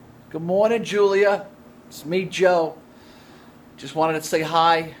Good morning, Julia. It's me, Joe. Just wanted to say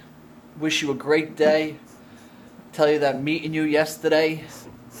hi. Wish you a great day. Tell you that meeting you yesterday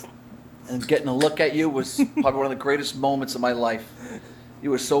and getting a look at you was probably one of the greatest moments of my life. You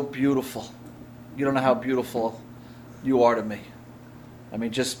were so beautiful. You don't know how beautiful you are to me. I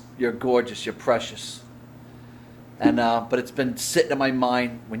mean, just you're gorgeous. You're precious. And but it's been sitting in my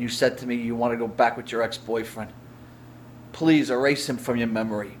mind when you said to me you want to go back with your ex-boyfriend. Please erase him from your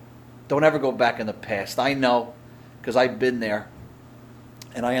memory. Don't ever go back in the past. I know, because I've been there,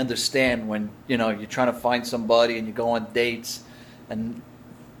 and I understand when you're trying to find somebody and you go on dates, and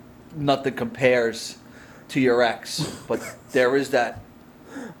nothing compares to your ex. But there is that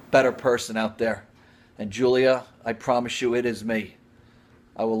better person out there, and Julia, I promise you, it is me.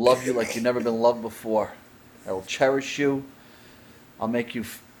 I will love you like you've never been loved before. I will cherish you. I'll make you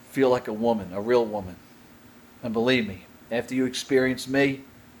feel like a woman, a real woman. And believe me, after you experience me,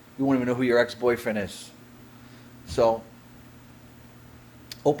 you won't even know who your ex-boyfriend is. So,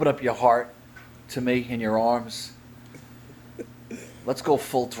 open up your heart to me in your arms. Let's go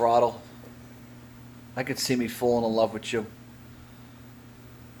full throttle. I could see me falling in love with you.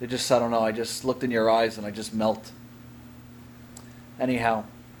 I don't know, I just looked in your eyes and I just melt. Anyhow,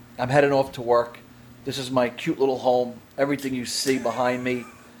 I'm heading off to work. This is my cute little home. Everything you see behind me,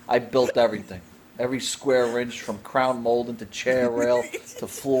 I built everything. Every square inch, from crown molding to chair rail to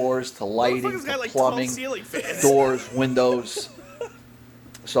floors to lighting to plumbing, doors, windows.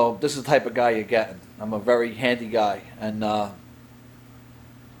 So this is the type of guy you're getting. I'm a very handy guy, and I'd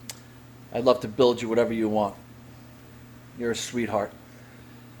love to build you whatever you want. You're a sweetheart.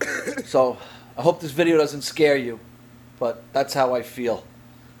 So I hope this video doesn't scare you, but that's how I feel.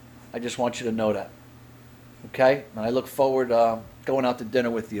 I just want you to know that. Okay? And I look forward going out to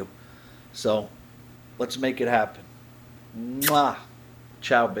dinner with you. So let's make it happen. Mwah.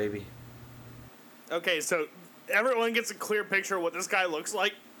 Ciao, baby. Okay, so everyone gets a clear picture of what this guy looks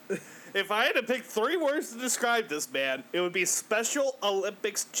like. If I had to pick 3 words to describe this man, it would be Special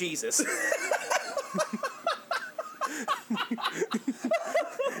Olympics Jesus.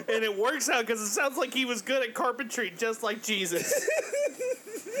 And it works out because it sounds like he was good at carpentry just like Jesus.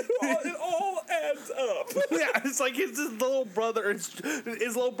 It all adds up. Yeah, it's like his little brother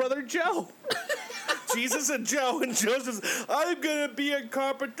Joe. Jesus and Joe, and Joe says, I'm gonna be a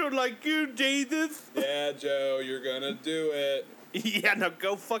carpenter like you, Jesus. Yeah, Joe, you're gonna do it. Yeah, now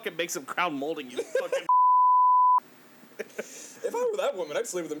go fucking make some crown molding, you fucking. If I were that woman, I'd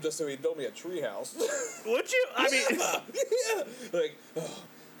sleep with him just so he'd build me a treehouse. Would you? I mean, yeah. Like,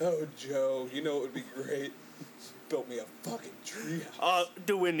 oh, Joe, you know it would be great. Built me a fucking treehouse. I'll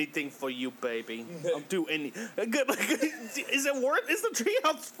do anything for you, baby. I'll do any. Is it worth? Is the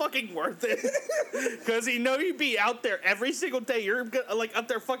treehouse fucking worth it? Because you'd be out there every single day. You're like up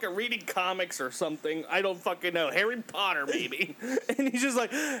there fucking reading comics or something. I don't fucking know. Harry Potter, maybe. And he's just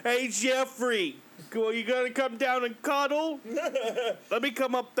like, hey, Jeffrey. Well, you gonna come down and cuddle? Let me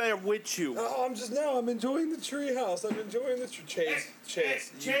come up there with you. Oh, I'm enjoying the treehouse. I'm enjoying the Chase.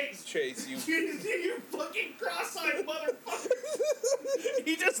 You fucking cross-eyed motherfucker.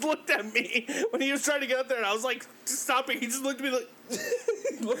 He just looked at me when he was trying to get up there, and I was like, stopping. He just looked at me like...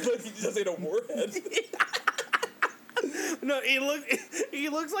 looked like he just ate a warhead. No, he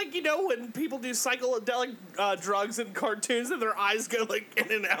looks like, when people do psychedelic drugs in cartoons and their eyes go, like,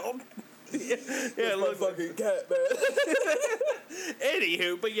 in and out. Yeah, look fucking cat, man.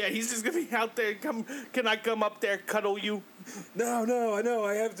 Anywho, but yeah, he's just gonna be out there. Can I come up there, cuddle you? No, I know.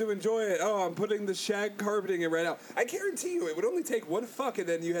 I have to enjoy it. Oh, I'm putting the shag carpeting in right now. I guarantee you, it would only take one fuck, and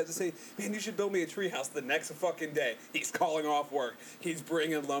then you had to say, man, you should build me a treehouse the next fucking day. He's calling off work. He's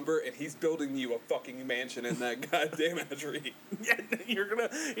bringing lumber, and he's building you a fucking mansion in that goddamn tree. Yeah,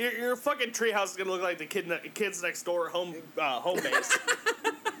 your fucking treehouse is gonna look like the kids next door home base.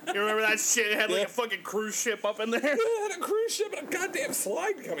 You remember that shit? It had like a fucking cruise ship up in there. Yeah, it had a cruise ship and a goddamn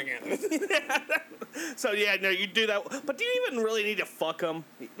slide coming out of it. Yeah. So yeah, no, you do that. But do you even really need to fuck him?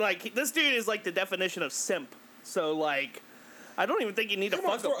 Like, this dude is like the definition of simp. So like, I don't even think you need to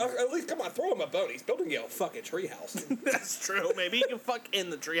fuck him. At least come on, throw him a bone. He's building you a fucking treehouse. That's true. Maybe he can fuck in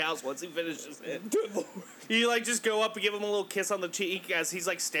the treehouse once he finishes it. Good Lord. You like just go up and give him a little kiss on the cheek as he's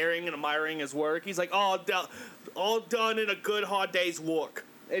like staring and admiring his work. He's like, all done in a good hard day's work.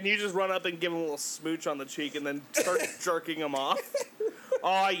 And you just run up and give him a little smooch on the cheek and then start jerking him off.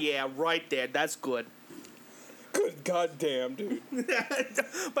 Oh, yeah, right there. That's good. Good goddamn, dude.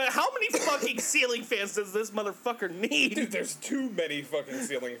 But how many fucking ceiling fans does this motherfucker need? Dude, there's too many fucking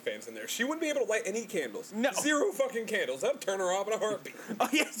ceiling fans in there. She wouldn't be able to light any candles. No. 0 fucking candles. That'd turn her off in a heartbeat. Oh,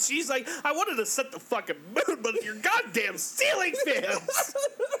 yeah, she's like, I wanted to set the fucking mood, but your goddamn ceiling fans.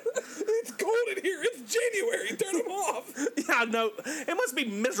 Yeah, no, it must be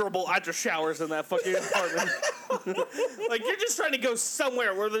miserable after showers in that fucking apartment. Like, you're just trying to go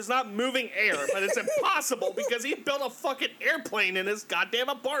somewhere where there's not moving air, but it's impossible because he built a fucking airplane in his goddamn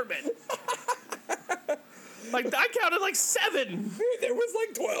apartment. Like, I counted like 7. There was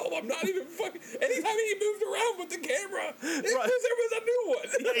like 12. I'm not even fucking. Anytime he moved around with the camera, there was a new one.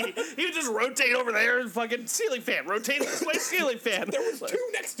 Yeah, he would just rotate over there and fucking ceiling fan. Rotate this way, ceiling fan. There was 2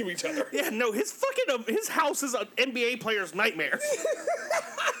 next to each other. Yeah, no, his fucking his house is an NBA player's nightmare.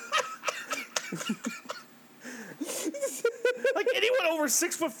 Like, anyone over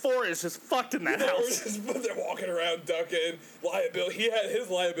 6'4" is just fucked in that house. They're walking around ducking liability. He had his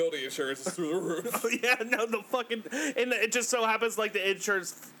liability insurance is through the roof. Oh, yeah, no, the fucking, and it just so happens like the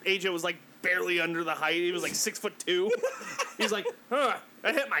insurance agent was like barely under the height. He was like 6'2". He's like, I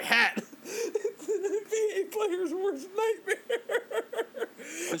hit my hat. It's an NBA player's worst nightmare.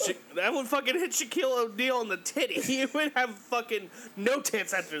 That would fucking hit Shaquille O'Neal in the titty. He would have fucking no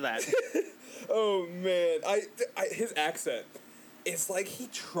tits after that. Oh man, his accent. It's like he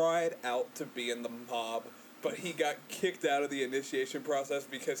tried out to be in the mob, but he got kicked out of the initiation process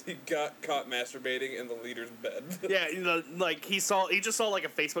because he got caught masturbating in the leader's bed. Yeah, you know, like he just saw like a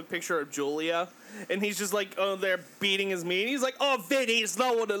Facebook picture of Julia, and he's just like, oh, they're beating his meat. He's like, oh, Vinny, it's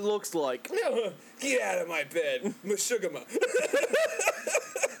not what it looks like. Get out of my bed, Mashugama.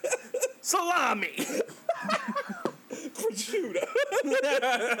 Salami. Prosciutto.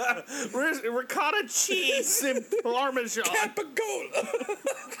 Ricotta cheese and Parmesan. Capicola.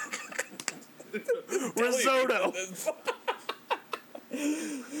 Risotto.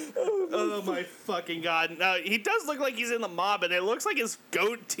 Oh my fucking god. No, he does look like he's in the mob, and it looks like his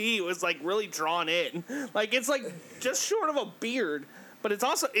goatee was like really drawn in. Like, it's like just short of a beard. But it's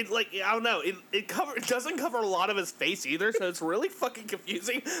also, I don't know, it doesn't cover a lot of his face either, so it's really fucking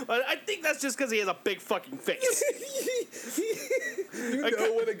confusing. But I think that's just because he has a big fucking face. You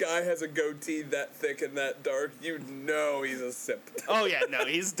know when a guy has a goatee that thick and that dark, you know he's a simp. Oh yeah, no,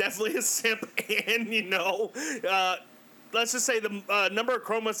 he's definitely a simp, and let's just say the number of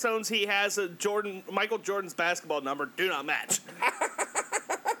chromosomes he has, Michael Jordan's basketball number, do not match.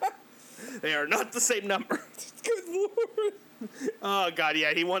 They are not the same number. Good lord. Oh, God,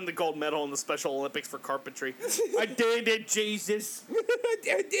 yeah, he won the gold medal in the Special Olympics for carpentry. I did it, Jesus. I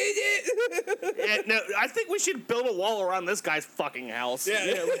did it. Yeah, no, I think we should build a wall around this guy's fucking house.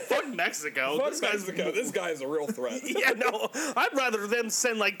 Yeah. Fuck Mexico. Fuck Mexico. This guy is a real threat. Yeah, no, I'd rather them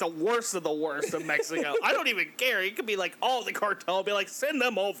send, like, the worst of the worst of Mexico. I don't even care. It could be, like, all the cartel. I'd be like, send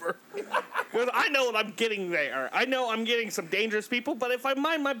them over. Because I know what I'm getting there. I know I'm getting some dangerous people, but if I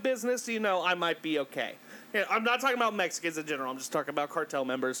mind my business, I might be okay. Yeah, I'm not talking about Mexicans in general. I'm just talking about cartel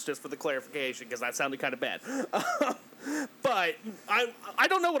members, just for the clarification, because that sounded kind of bad. But I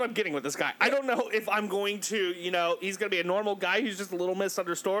don't know what I'm getting with this guy. I don't know if I'm going to, he's going to be a normal guy who's just a little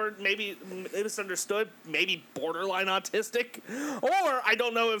misunderstood, maybe borderline autistic. Or I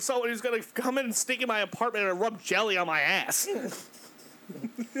don't know if someone who's going to come in and sneak in my apartment and rub jelly on my ass.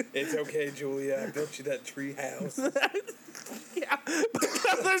 It's okay, Julia. I built you that tree house. Yeah,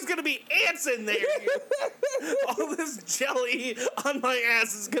 because there's going to be ants in there. All this jelly on my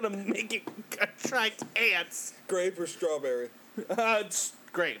ass is going to make it attract ants. Grape or strawberry? It's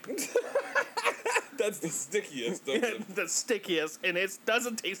grape. That's the stickiest, doesn't it? The stickiest, and it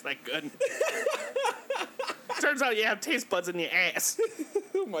doesn't taste that good. Turns out you have taste buds in your ass.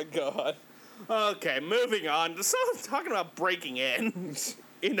 Oh, my God. Okay, moving on. So, talking about breaking in, so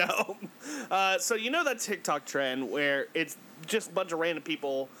that TikTok trend where it's just a bunch of random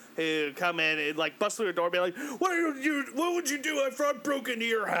people who come in and like bust through the door and be like, what would you do if I broke into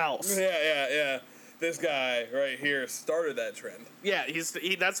your house? Yeah. This guy right here started that trend. Yeah,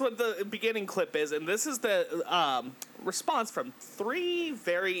 that's what the beginning clip is, and this is the response from 3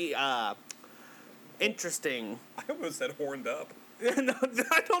 very interesting. I almost said horned up. No,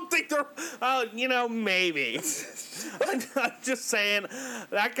 I don't think they're, maybe. I'm just saying,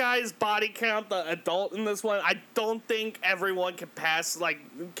 that guy's body count, the adult in this one, I don't think everyone could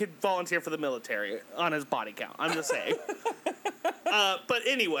volunteer for the military on his body count. I'm just saying. But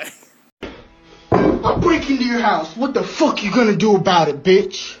anyway. I break into your house. What the fuck you gonna do about it,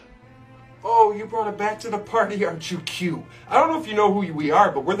 bitch? Oh, you brought it back to the party, aren't you cute? I don't know if you know who we are,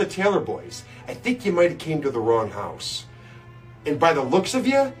 but we're the Taylor boys. I think you might have came to the wrong house. And by the looks of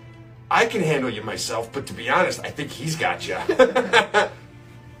you, I can handle you myself, but to be honest, I think he's got you.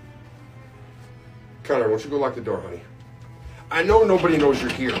 Connor, why don't you go lock the door, honey? I know nobody knows you're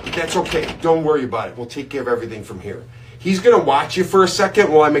here, but that's okay. Don't worry about it. We'll take care of everything from here. He's going to watch you for a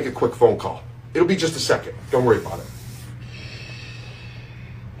second while I make a quick phone call. It'll be just a second. Don't worry about it.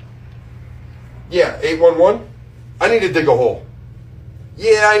 Yeah, 811? I need to dig a hole.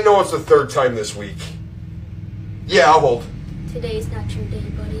 Yeah, I know it's the third time this week. Yeah, I'll hold. Today's not your day,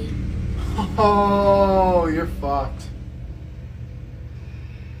 buddy. Oh, you're fucked.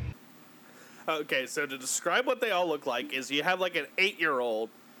 Okay, so to describe what they all look like is you have like an 8-year-old,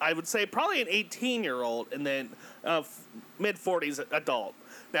 I would say probably an 18-year-old, and then mid-40s adult.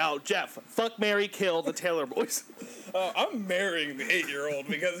 Now, Jeff, fuck, marry, kill the Taylor boys. I'm marrying the 8-year-old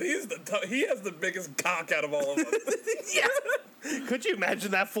because he has the biggest cock out of all of us. Yeah. Could you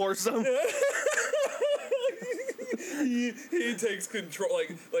imagine that foursome? he takes control.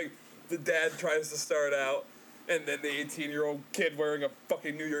 Like the dad tries to start out, and then the 18-year-old kid wearing a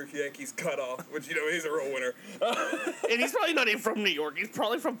fucking New York Yankees cutoff, which, you know, he's a real winner. And he's probably not even from New York. He's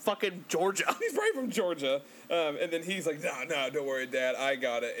probably from fucking Georgia. He's probably from Georgia. And then he's like, no, don't worry, Dad, I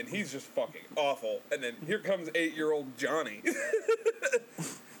got it. And he's just fucking awful. And then here comes 8-year-old Johnny.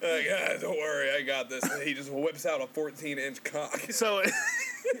 Like, don't worry, I got this. And he just whips out a 14-inch cock. So,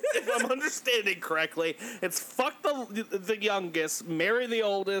 if I'm understanding correctly, it's fuck the youngest, marry the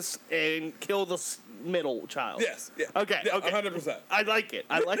oldest, and kill the middle child. Yes. Yeah. Okay. Yeah, Okay. 100%. I like it.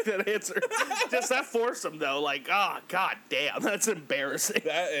 I like that answer. Just that foursome though, like, god damn, that's embarrassing.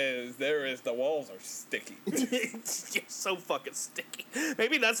 The walls are sticky. It's just so fucking sticky.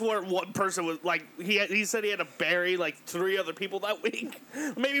 Maybe that's where one person was like. He said he had to bury like 3 other people that week.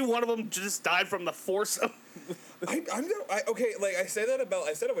 Maybe one of them just died from the foursome. I said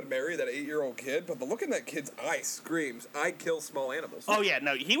I would marry that 8-year-old kid, but the look in that kid's eye screams, I kill small animals. Oh yeah,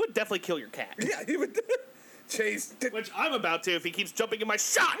 no, he would definitely kill your cat. Yeah, he would chase. Which I'm about to if he keeps jumping in my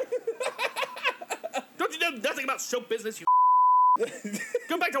shot. Don't you know nothing about show business, you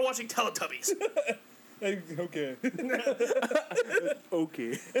Go back to watching Teletubbies. Okay.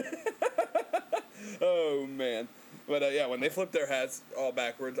 Okay. Oh, man. But yeah, when they flip their hats all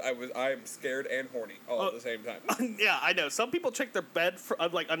backwards, I am scared and horny all at the same time. Yeah, I know. Some people check their bed for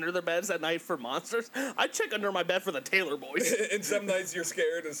like under their beds at night for monsters. I check under my bed for the Taylor boys. And some nights you're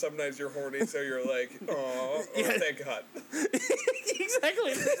scared, and some nights you're horny. So you're like, oh, Yeah. thank God.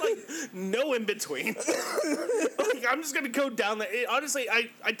 Exactly. There's like no in between. Like I'm just gonna go down there. Honestly, I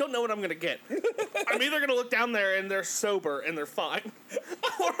don't know what I'm gonna get. I'm either gonna look down there and they're sober and they're fine,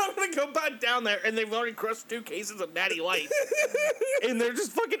 or I'm gonna go back down there and they've already crushed 2 cases of Natty Light, and they're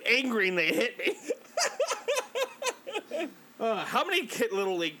just fucking angry and they hit me. How many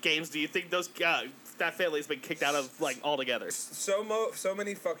Little League games do you think that family's been kicked out of like altogether? So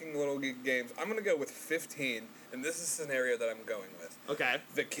many fucking Little League games. I'm gonna go with 15, and this is the scenario that I'm going with. Okay.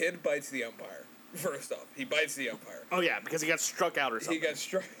 The kid bites the umpire. First off, he bites the umpire. Oh yeah, because he got struck out or something. He got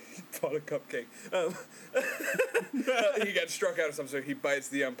struck. He bought a cupcake. He got struck out or something, so he bites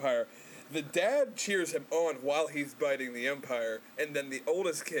the umpire. The dad cheers him on while he's biting the umpire, and then the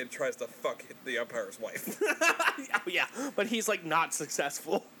oldest kid tries to fuck the umpire's wife. Oh yeah, but he's like not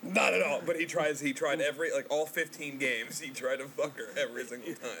successful. Not at all. But he tried all 15 games. He tried to fuck her every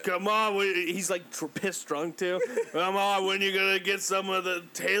single time. Come on, he's like pissed drunk too. Come on, when you gonna get some of the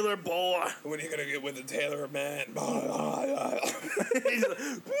Taylor boy? When are you gonna get with the Taylor man? He's like,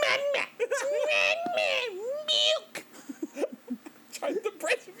 man, milk. Tried to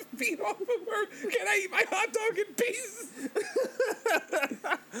breastfeed off of her. Can I eat my hot dog in peace?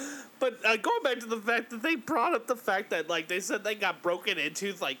 But going back to the fact that they brought up the fact that like they said they got broken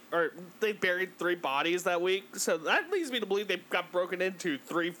into, like, or they buried 3 bodies that week, so that leads me to believe they got broken into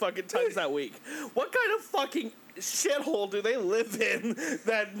 3 fucking times that week. What kind of fucking shithole do they live in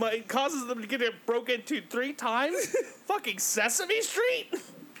that causes them to get broken into 3 times? Fucking Sesame Street.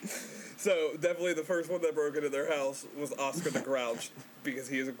 So, definitely the first one that broke into their house was Oscar the Grouch, because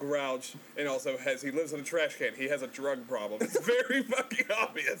he is a grouch, and also he lives in a trash can. He has a drug problem. It's very fucking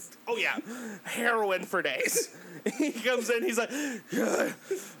obvious. Oh, yeah. Heroin for days. He comes in, he's like,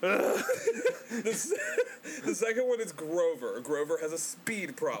 The second one is Grover. Grover has a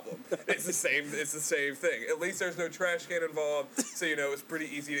speed problem. It's the same thing. At least there's no trash can involved, so you know it's pretty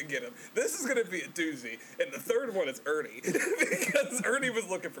easy to get him. This is going to be a doozy. And the third one is Ernie, because Ernie was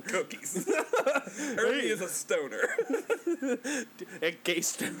looking for cookies. Ernie is a stoner. A gay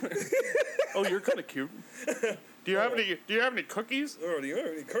stoner. Oh, you're kind of cute. Do you have any cookies? Oh, do you have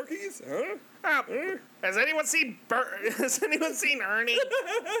any cookies? Huh? Has anyone seen Ernie?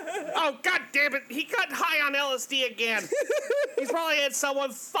 Oh, god damn it! He got high on LSD again. He's probably at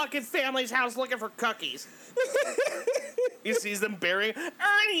someone's fucking family's house looking for cookies. He sees them burying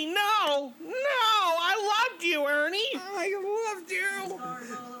Ernie. No, I loved you, Ernie. I loved you.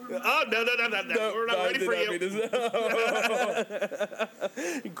 Oh no! We're not ready for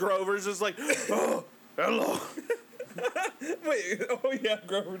you. Grover's just like, oh, hello. Wait, oh yeah,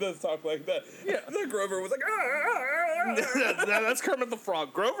 Grover does talk like that. Yeah. The Grover was like, That's Kermit the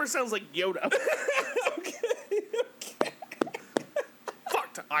Frog. Grover sounds like Yoda. okay.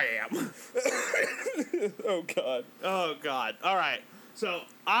 Fucked I am. Oh, God. Oh, God. All right. So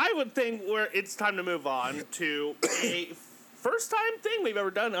I would think it's time to move on to a first-time thing we've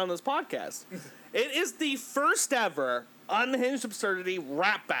ever done on this podcast. It is the first ever Unhinged Absurdity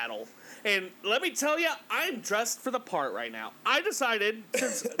rap battle. And let me tell you, I'm dressed for the part right now. I decided,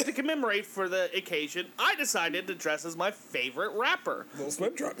 to commemorate for the occasion, I decided to dress as my favorite rapper. Little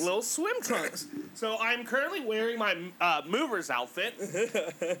Swim Trunks. Little Swim Trunks. So I'm currently wearing my Movers outfit.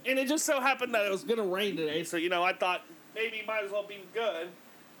 And it just so happened that it was going to rain today. So, I thought maybe might as well be good.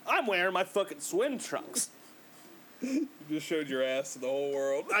 I'm wearing my fucking swim trunks. You just showed your ass to the whole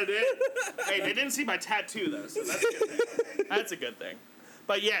world. I did. Hey, they didn't see my tattoo, though, so that's a good thing. That's a good thing.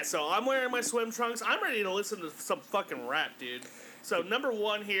 But yeah, so I'm wearing my swim trunks. I'm ready to listen to some fucking rap, dude. So number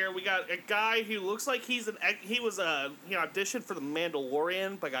one here, we got a guy who looks like he auditioned for The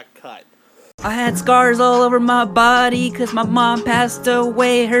Mandalorian, but got cut. I had scars all over my body cause my mom passed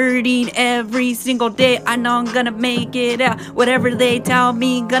away, hurting every single day. I know I'm gonna make it out, whatever they tell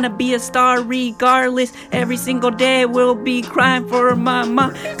me, gonna be a star regardless. Every single day will be crying for my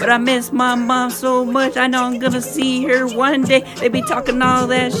mom, but I miss my mom so much. I know I'm gonna see her one day. They be talking all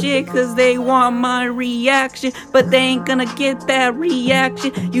that shit cause they want my reaction, but they ain't gonna get that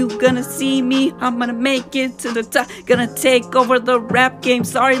reaction. You gonna see me, I'm gonna make it to the top, gonna take over the rap game.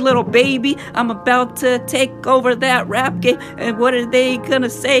 Sorry little baby, I'm about to take over that rap game. And what are they gonna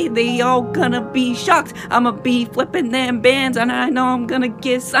say? They all gonna be shocked. I'ma be flipping them bands and I know I'm gonna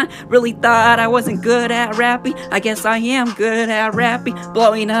get signed. Really thought I wasn't good at rapping. I guess I am good at rapping.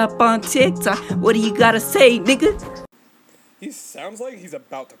 Blowing up on TikTok. What do you gotta say, nigga? He sounds like he's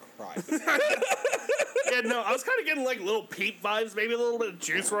about to cry. Yeah, no, I was kind of getting like Lil Peep vibes, maybe a little bit of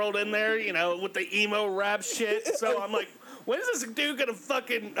Juice WRLD in there, with the emo rap shit. So I'm like, when is this dude gonna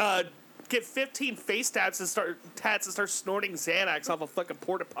fucking get 15 face tats and start snorting Xanax off a fucking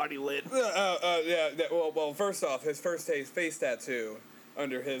porta potty lid? Yeah. Well, first off, his first face tattoo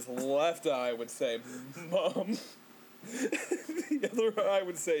under his left eye would say "Mom." The other eye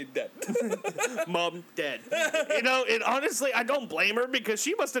would say "Dead." Mom dead. And honestly, I don't blame her because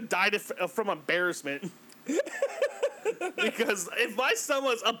she must have died from embarrassment. Because if my son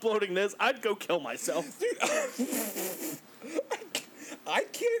was uploading this, I'd go kill myself. I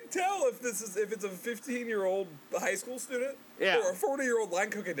can't tell if it's a 15-year-old high school student or a 40-year-old line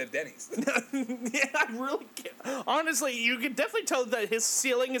cook at Denny's. Yeah, I really can't. Honestly, you can definitely tell that his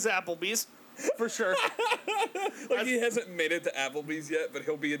ceiling is Applebee's. For sure. Like he hasn't made it to Applebee's yet, but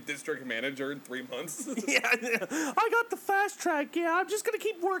he'll be a district manager in 3 months. Yeah, I got the fast track. Yeah, I'm just going to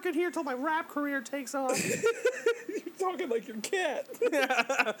keep working here till my rap career takes off. You're talking like your cat.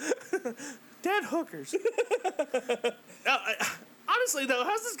 Dead hookers. Honestly, though,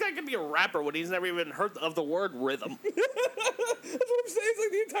 how's this guy going to be a rapper when he's never even heard of the word rhythm? That's what I'm saying. It's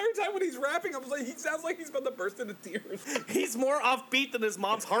like the entire time when he's rapping, I was like, he sounds like he's about to burst into tears. He's more offbeat than his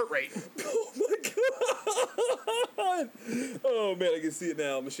mom's heart rate. Oh, my God. Oh, man, I can see it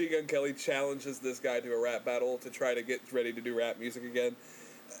now. Machine Gun Kelly challenges this guy to a rap battle to try to get ready to do rap music again.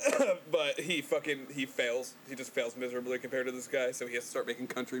 But he fails. He just fails miserably compared to this guy, so he has to start making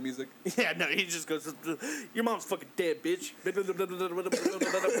country music. Yeah, no, he just goes, your mom's fucking dead, bitch.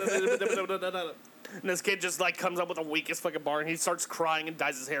 And this kid just, comes up with the weakest fucking bar, and he starts crying and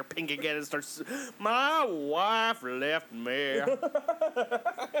dyes his hair pink again and starts, my wife left me.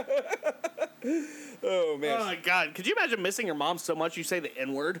 Oh, man. Oh, my God. Could you imagine missing your mom so much you say the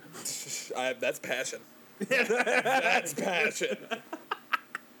N-word? That's passion. That's passion.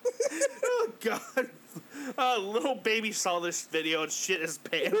 Oh, God. Little baby saw this video and shit his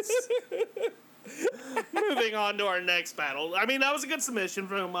pants. Moving on to our next battle. I mean, that was a good submission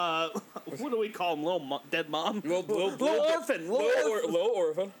from, what do we call him? Dead mom? Little Orphan.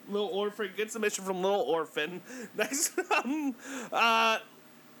 Little Orphan. Good submission from Little Orphan. Next, I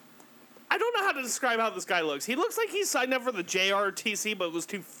don't know how to describe how this guy looks. He looks like he signed up for the JRTC, but was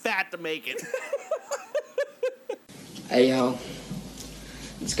too fat to make it. Hey, yo.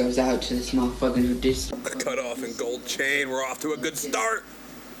 This goes out to this motherfucker who did. Cut off and gold chain. We're off to a good start.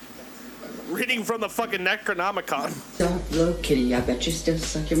 Reading from the fucking Necronomicon. So, little kitty, I bet you still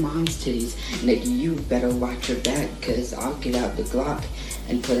suck your mom's titties. Nigga, you better watch your back, cause I'll get out the Glock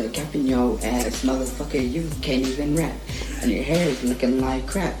and put a cap in your ass. Motherfucker, you can't even rap. And your hair is looking like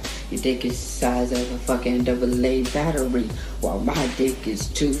crap. Your dick is the size of a fucking AA battery, while my dick is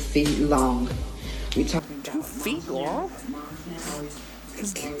 2 feet long. We talking 2 feet long?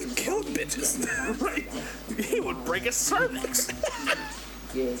 Killing bitches. Right. He would break his cervix.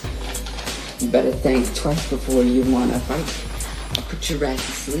 Yeah. You better think twice before you wanna fight. I'll put your ass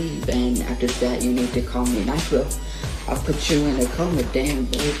to sleep, and after that you need to call me NyQuil. I'll put you in a coma. Damn,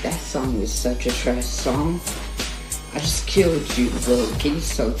 boy, that song was such a trash song. I just killed you, Loki,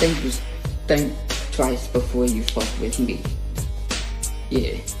 so think twice before you fuck with me.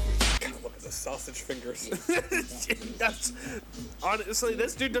 Yeah. God, look at the sausage fingers. That's honestly,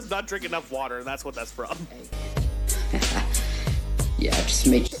 this dude does not drink enough water, and that's what that's from. Yeah, I just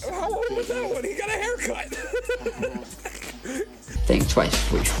made you How old was that one? He got a haircut. think twice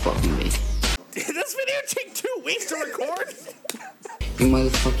before you fuck with me. Did this video take 2 weeks to record? You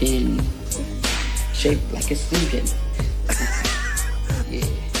motherfucking shaped like a Slinkin. Yeah.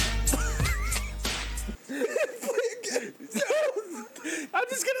 I'm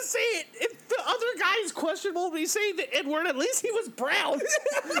just gonna say it. If the other guy is questionable to be saying the N-word, at least he was brown.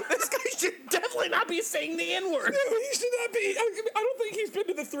 This guy should definitely not be saying the N-word. No, he should not be. I don't think he's been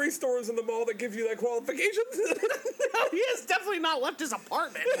to the 3 stores in the mall that give you that qualification. No, he has definitely not left his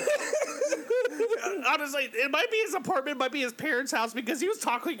apartment. Honestly, it might be his apartment, might be his parents' house, because he was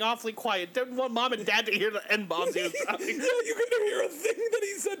talking awfully quiet. Didn't want mom and dad to hear the N-bombs he was dropping. No, you couldn't hear a thing that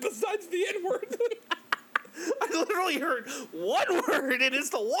he said besides the N-word. I literally heard one word, and it's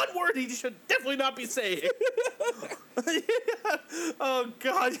the one word he should definitely not be saying. Oh,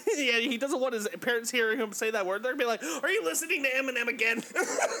 God. Yeah, he doesn't want his parents hearing him say that word. They're going to be like, are you listening to Eminem again?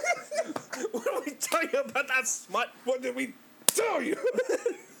 What did we tell you about that smut? What did we tell you?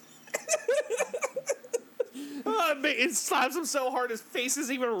 It slaps him so hard, his face is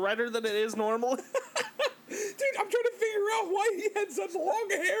even redder than it is normal. Dude, I'm trying to figure out why he had such long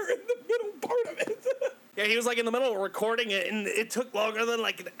hair in the middle part of it. Yeah, he was like in the middle of recording it, and it took longer than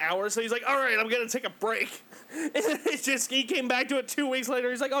like an hour, so he's like, all right, I'm going to take a break. And it's just, he came back to it 2 weeks later,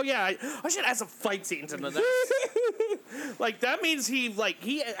 he's like, oh yeah, I should add some fight scenes into this. Like, that means he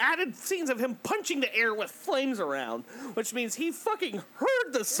added scenes of him punching the air with flames around, which means he fucking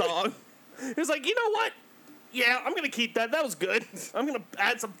heard the song. He was like, you know what? Yeah, I'm gonna keep that. That was good. I'm gonna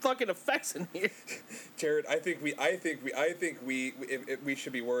add some fucking effects in here. Jared, I think we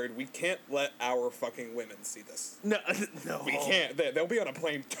should be worried. We can't let our fucking women see this. No. We can't. They'll be on a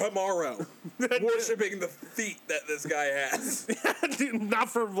plane tomorrow, worshiping the feet that this guy has. Dude, not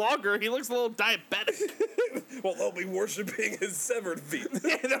for longer. He looks a little diabetic. Well, they'll be worshiping his severed feet.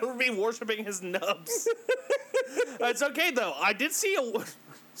 Yeah, they'll be worshiping his nubs. It's okay though. I did see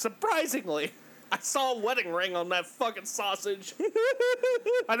surprisingly, I saw a wedding ring on that fucking sausage.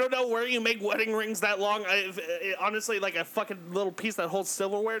 I don't know where you make wedding rings that long. Honestly, like a fucking little piece that holds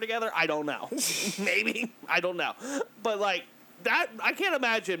silverware together, I don't know. Maybe. I don't know. But like, that, I can't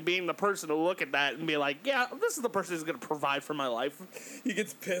imagine being the person to look at that and be like, yeah, this is the person who's going to provide for my life. He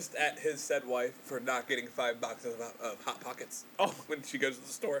gets pissed at his said wife for not getting 5 boxes of Hot Pockets when she goes to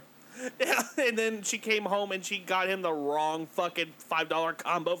the store. Yeah, and then she came home and she got him the wrong fucking $5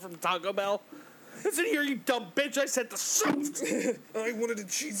 combo from Taco Bell. Listen here, you dumb bitch. I said the soft. I wanted a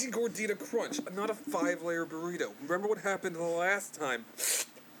cheesy gordita crunch, not a 5-layer burrito. Remember what happened the last time?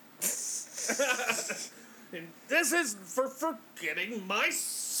 And this is for forgetting my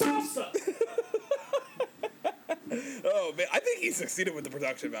salsa. Oh, man, I think he succeeded with the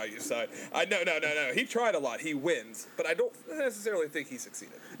production value side. No. He tried a lot. He wins, but I don't necessarily think he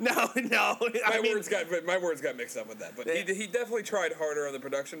succeeded. No. My words got mixed up with that, but he definitely tried harder on the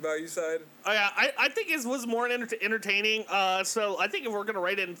production value side. I think it was more entertaining. So I think if we're gonna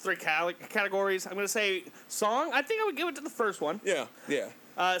rate it in 3 categories, I'm gonna say song. I think I would give it to the first one. Yeah.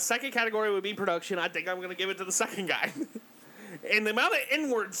 Second category would be production. I think I'm gonna give it to the second guy. And the amount of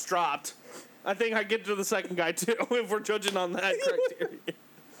N-words dropped, I think I get to the second guy too, if we're judging on that criteria.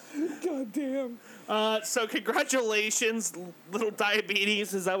 God damn. So congratulations, Little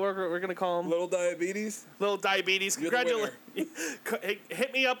Diabetes. Is that what we're going to call him? Little Diabetes? Little Diabetes. Congratulations.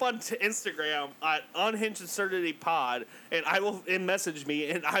 Hit me up on Instagram at Unhinged Absurdity Pod, and message me,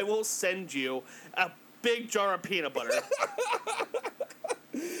 and I will send you a big jar of peanut butter.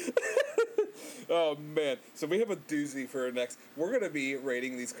 Oh, man. So we have a doozy for our next. We're going to be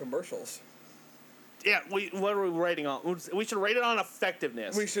rating these commercials. Yeah, what are we rating on? We should rate it on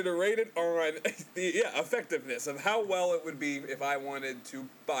effectiveness. We should rate it on the effectiveness of how well it would be if I wanted to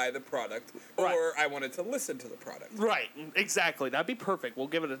buy the product or I wanted to listen to the product. Right, exactly. That'd be perfect. We'll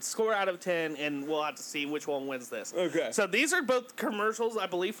give it a score out of 10, and we'll have to see which one wins this. Okay. So these are both commercials, I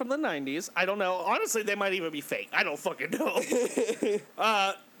believe, from the 90s. I don't know. Honestly, they might even be fake. I don't fucking know.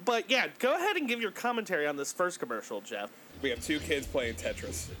 But yeah, go ahead and give your commentary on this first commercial, Jeff. We have 2 kids playing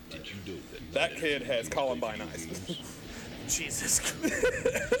Tetris. That kid has Columbine eyes. Jesus.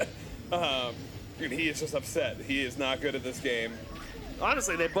 And he is just upset. He is not good at this game.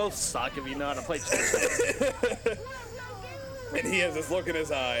 Honestly, they both suck if you know how to play Tetris. And he has this look in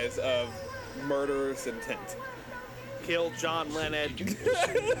his eyes of murderous intent. Kill John Lennon.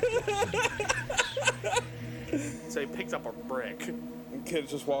 So he picked up a brick. The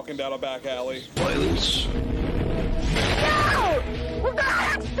kid's just walking down a back alley. Violence. No! We're gonna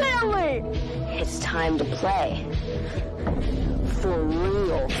have family! It's time to play. For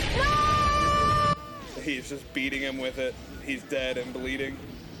real. No! He's just beating him with it. He's dead and bleeding.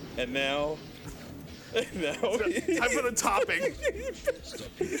 And now... Time for the topping.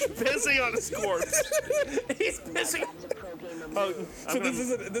 He's pissing on his corpse. He's pissing. Oh, so this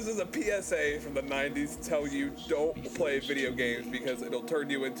is a PSA from the 90s to tell you don't play video games because it'll turn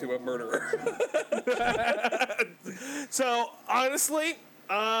you into a murderer. So honestly,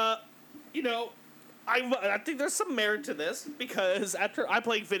 you know, I think there's some merit to this because after I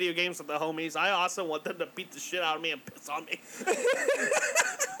play video games with the homies, I also want them to beat the shit out of me and piss on me.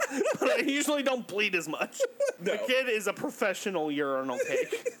 But I usually don't bleed as much. No. The kid is a professional urinal cake.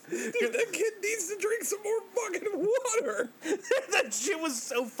 Dude, that kid needs to drink some more fucking water. That shit was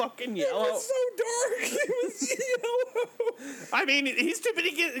so fucking yellow. It was so dark. It was yellow. I mean, he's too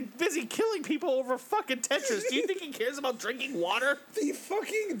busy killing people over fucking Tetris. Do you think he cares about drinking water? The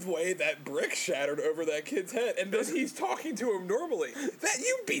fucking way that brick shattered over that kid's head, and then he's talking to him normally. That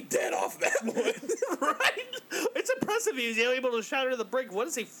you'd be dead off that one. Right? It's impressive he was able to shatter the brick. What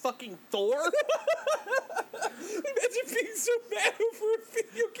is he, fucking Thor? Imagine being so mad over a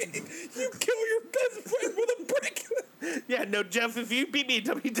video game. You kill your best friend with a brick. Yeah, no, Jeff, if you beat me in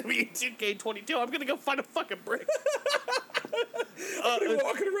WWE 2K22, I'm gonna go find a fucking brick. I'm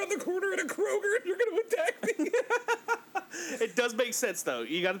walking around the corner in a Kroger and you're gonna attack me. It does make sense, though.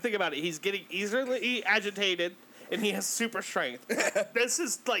 You gotta think about it. He's getting easily agitated, and he has super strength. This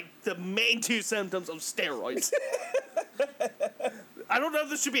is, like, the main two symptoms of steroids. I don't know if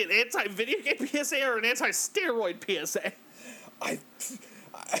this should be an anti-video game PSA or an anti-steroid PSA.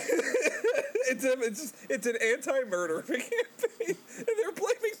 It's an anti-murder campaign, and they're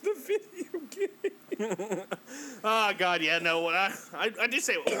blaming the video game. Oh God, yeah, no. I do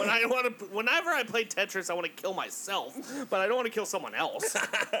say whenever I play Tetris, I want to kill myself, but I don't want to kill someone else.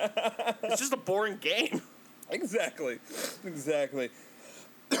 It's just a boring game. Exactly.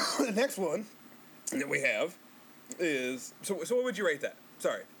 The next one that we have is so. What would you rate that?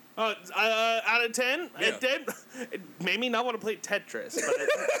 Sorry. Out of 10, Yeah. it made me not want to play Tetris, but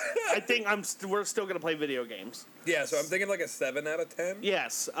I think we're still gonna play video games. Yeah, so I'm thinking like a 7 out of 10.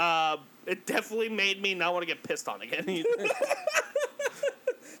 Yes, it definitely made me not want to get pissed on again. The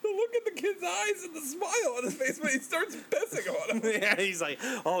look in the kid's eyes and the smile on his face when he starts pissing on him. Yeah, he's like,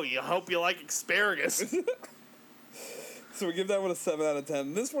 "Oh, you hope you like asparagus." So we give that one a 7 out of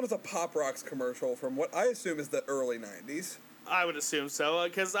 10. This one is a Pop Rocks commercial from what I assume is the early 90s. I would assume so,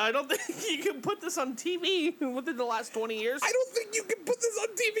 because I don't think you can put this on TV within the last 20 years. I don't think you can put this on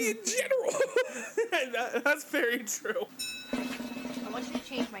TV in general. That's very true. I want you to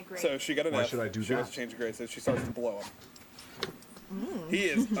change my grade. So she got an Why F. should I do she that? has to change the grade, so she starts to blow him. He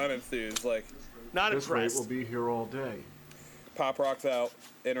is unenthused. Like, Not This rate impressed. will be here all day. Pop Rocks out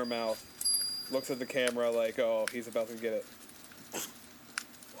in her mouth, looks at the camera like, oh, he's about to get it.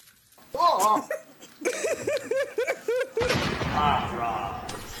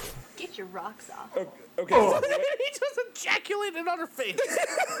 Get your rocks off. Okay. He just ejaculated on her face.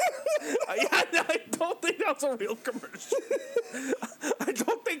 I don't think that's a real commercial. I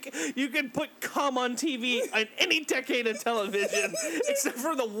don't think you can put cum on TV in any decade of television, except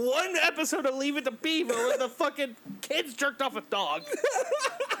for the one episode of Leave It to Beaver where the fucking kids jerked off a dog.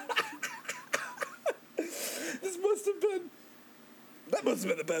 That must have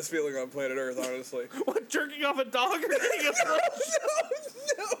been the best feeling on planet Earth, honestly. What, jerking off a dog or getting a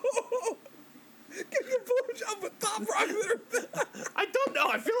No! Getting a blowjob with Pop Rocks in her mouth. I don't know.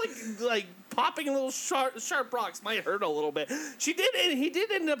 I feel like popping little sharp rocks might hurt a little bit. He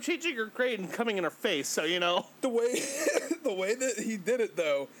did end up changing her grade and coming in her face. So you know The way that he did it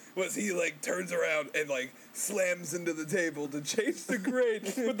though was he like turns around and like slams into the table to change the grade.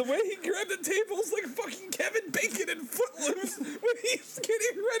 But the way he grabbed the table is like fucking Kevin Bacon in Footloose when he's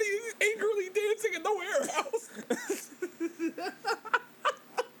getting ready, angrily dancing in the warehouse.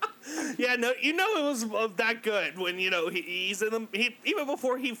 Yeah, no, you know it was that good when he's in the even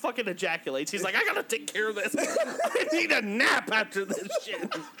before he fucking ejaculates. He's like, I gotta take care of this. I need a nap after this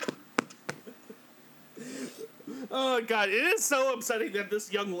shit. Oh God, it is so upsetting that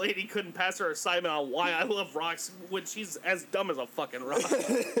this young lady couldn't pass her assignment on why I love rocks when she's as dumb as a fucking rock.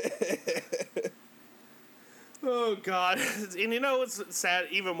 Oh God! And you know what's sad?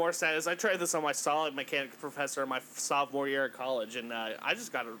 Even more sad is I tried this on my solid mechanics professor in my sophomore year of college, and I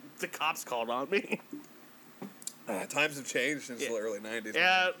just got the cops called on me. Times have changed since the early 90s.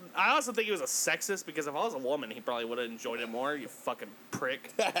 Yeah, I also think he was a sexist because if I was a woman, he probably would have enjoyed it more. You fucking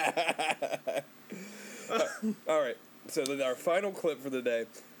prick. All right. So then our final clip for the day.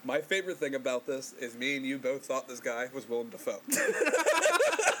 My favorite thing about this is me and you both thought this guy was Willem Dafoe.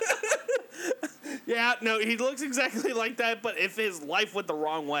 Yeah, no, he looks exactly like that, but if his life went the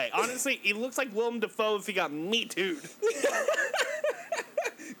wrong way. Honestly, he looks like Willem Dafoe if he got Me Too'd.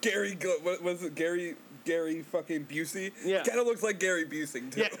 What was it? Gary fucking Busey? Yeah. Kind of looks like Gary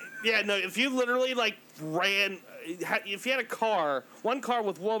Busey, too. Yeah, no, if you literally, like, if you had a car, one car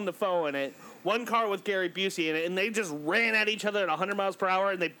with Willem Dafoe in it, one car with Gary Busey in it, and they just ran at each other at 100 miles per hour,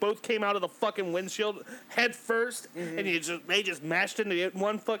 and they both came out of the fucking windshield head first, and they just mashed into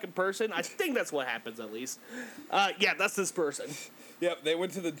one fucking person. I think that's what happens, at least. Yeah, that's this person. Yep, they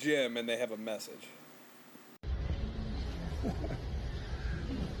went to the gym, and they have a message.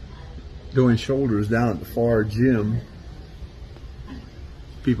 Doing shoulders down at the far gym.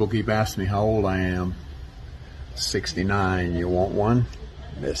 People keep asking me how old I am. 69. You want one?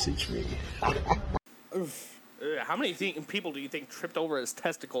 Message me. How many people do you think tripped over his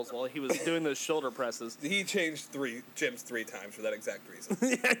testicles while he was doing those shoulder presses? He changed gyms 3 times for that exact reason.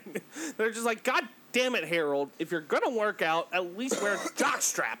 They're just like, God damn it, Harold. If you're going to work out, at least wear a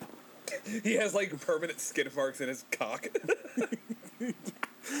jockstrap. He has, like, permanent skid marks in his cock.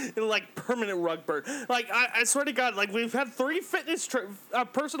 Like permanent rug burn. Like I swear to God, like we've had 3 fitness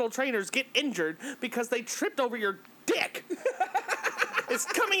personal trainers get injured because they tripped over your dick. It's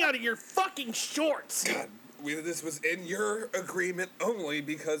coming out of your fucking shorts. God, this was in your agreement only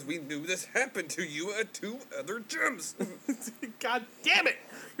because we knew this happened to you at 2 other gyms. God damn it,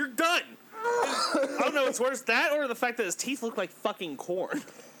 you're done. I don't know what's worse, that or the fact that his teeth look like fucking corn.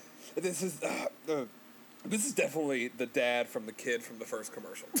 This is definitely the dad from the kid from the first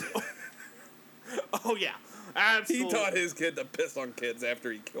commercial. Oh, yeah. Absolutely. He taught his kid to piss on kids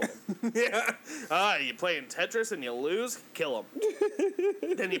after he killed them. Yeah. You playing Tetris and you lose? Kill him.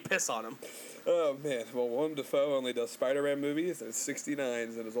 Then you piss on him. Oh, man. Well, Willem Dafoe only does Spider-Man movies and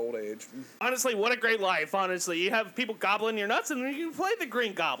 69s in his old age. Honestly, what a great life, honestly. You have people gobbling your nuts and you can play the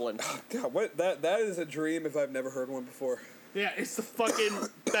Green Goblin. Oh, God, what? That is a dream if I've never heard one before. Yeah, it's the fucking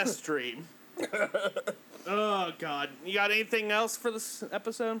best dream. Oh, God. You got anything else for this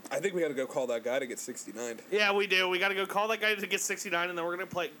episode? I think we got to go call that guy to get 69. Yeah, we do. We got to go call that guy to get 69, and then we're going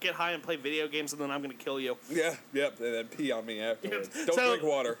to get high and play video games, and then I'm going to kill you. Yeah, yep, and then pee on me afterwards. Yeah. Don't drink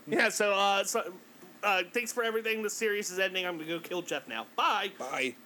water. Yeah, so thanks for everything. The series is ending. I'm going to go kill Jeff now. Bye. Bye.